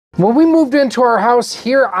When we moved into our house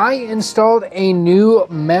here, I installed a new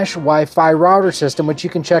Mesh Wi-Fi router system, which you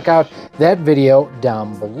can check out that video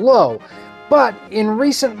down below. But in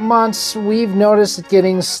recent months, we've noticed it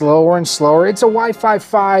getting slower and slower. It's a Wi-Fi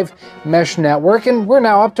 5 mesh network, and we're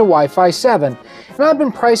now up to Wi-Fi 7. And I've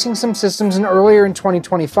been pricing some systems, and earlier in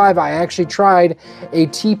 2025, I actually tried a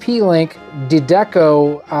TP-Link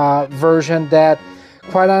Deco version that,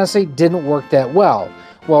 quite honestly, didn't work that well.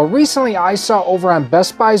 Well, recently I saw over on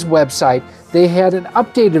Best Buy's website, they had an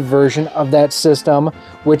updated version of that system,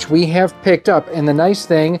 which we have picked up. And the nice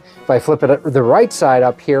thing, if I flip it the right side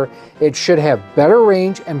up here, it should have better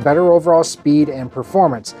range and better overall speed and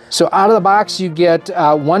performance. So out of the box, you get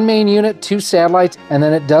one main unit, 2 satellites, and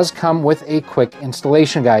then it does come with a quick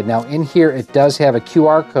installation guide. Now in here, it does have a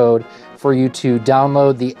QR code for you to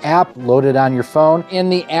download the app, load it on your phone in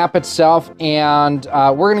the app itself, and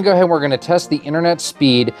we're gonna go ahead and we're gonna test the internet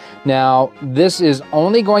speed. Now, this is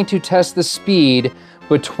only going to test the speed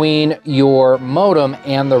between your modem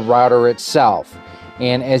and the router itself.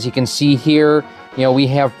 And as you can see here, you know, we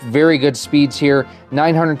have very good speeds here,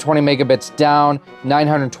 920 megabits down,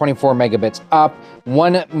 924 megabits up,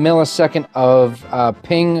 1 millisecond of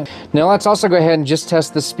ping. Now let's also go ahead and just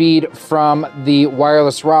test the speed from the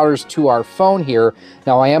wireless routers to our phone here.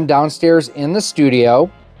 Now I am downstairs in the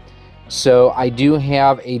studio, so I do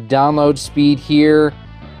have a download speed here,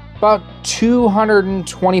 about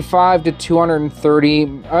 225 to 230,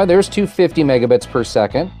 there's 250 megabits per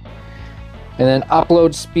second. And then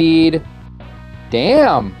upload speed,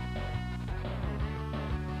 damn.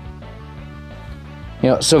 You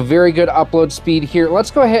know, so very good upload speed here.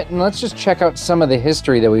 Let's go ahead and let's just check out some of the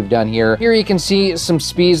history that we've done here. Here you can see some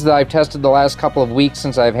speeds that I've tested the last couple of weeks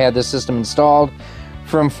since I've had this system installed.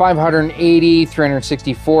 From 580,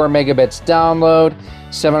 364 megabits download,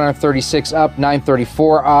 736 up,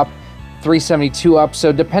 934 up, 372 up.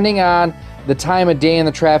 So depending on the time of day and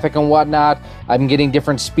the traffic and whatnot, I'm getting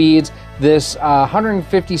different speeds. This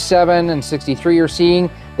 157 and 63 you're seeing,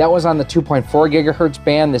 that was on the 2.4 gigahertz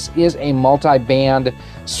band. This is a multi-band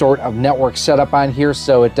sort of network setup on here,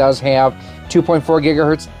 so it does have 2.4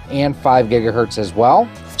 gigahertz and 5 gigahertz as well.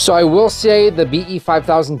 So I will say the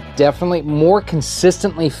BE5000 definitely more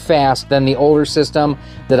consistently fast than the older system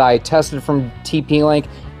that I tested from TP-Link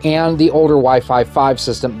and the older Wi-Fi 5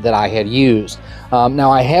 system that I had used. Now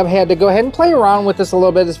I have had to go ahead and play around with this a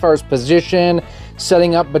little bit as far as position,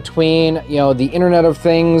 setting up between, you know, the Internet of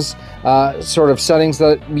Things sort of settings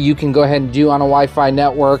that you can go ahead and do on a Wi-Fi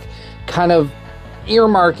network, kind of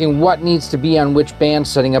earmarking what needs to be on which band,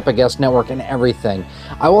 setting up a guest network and everything.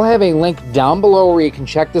 I will have a link down below where you can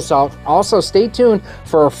check this out. Also, stay tuned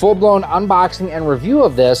for a full-blown unboxing and review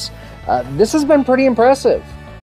of this. This has been pretty impressive.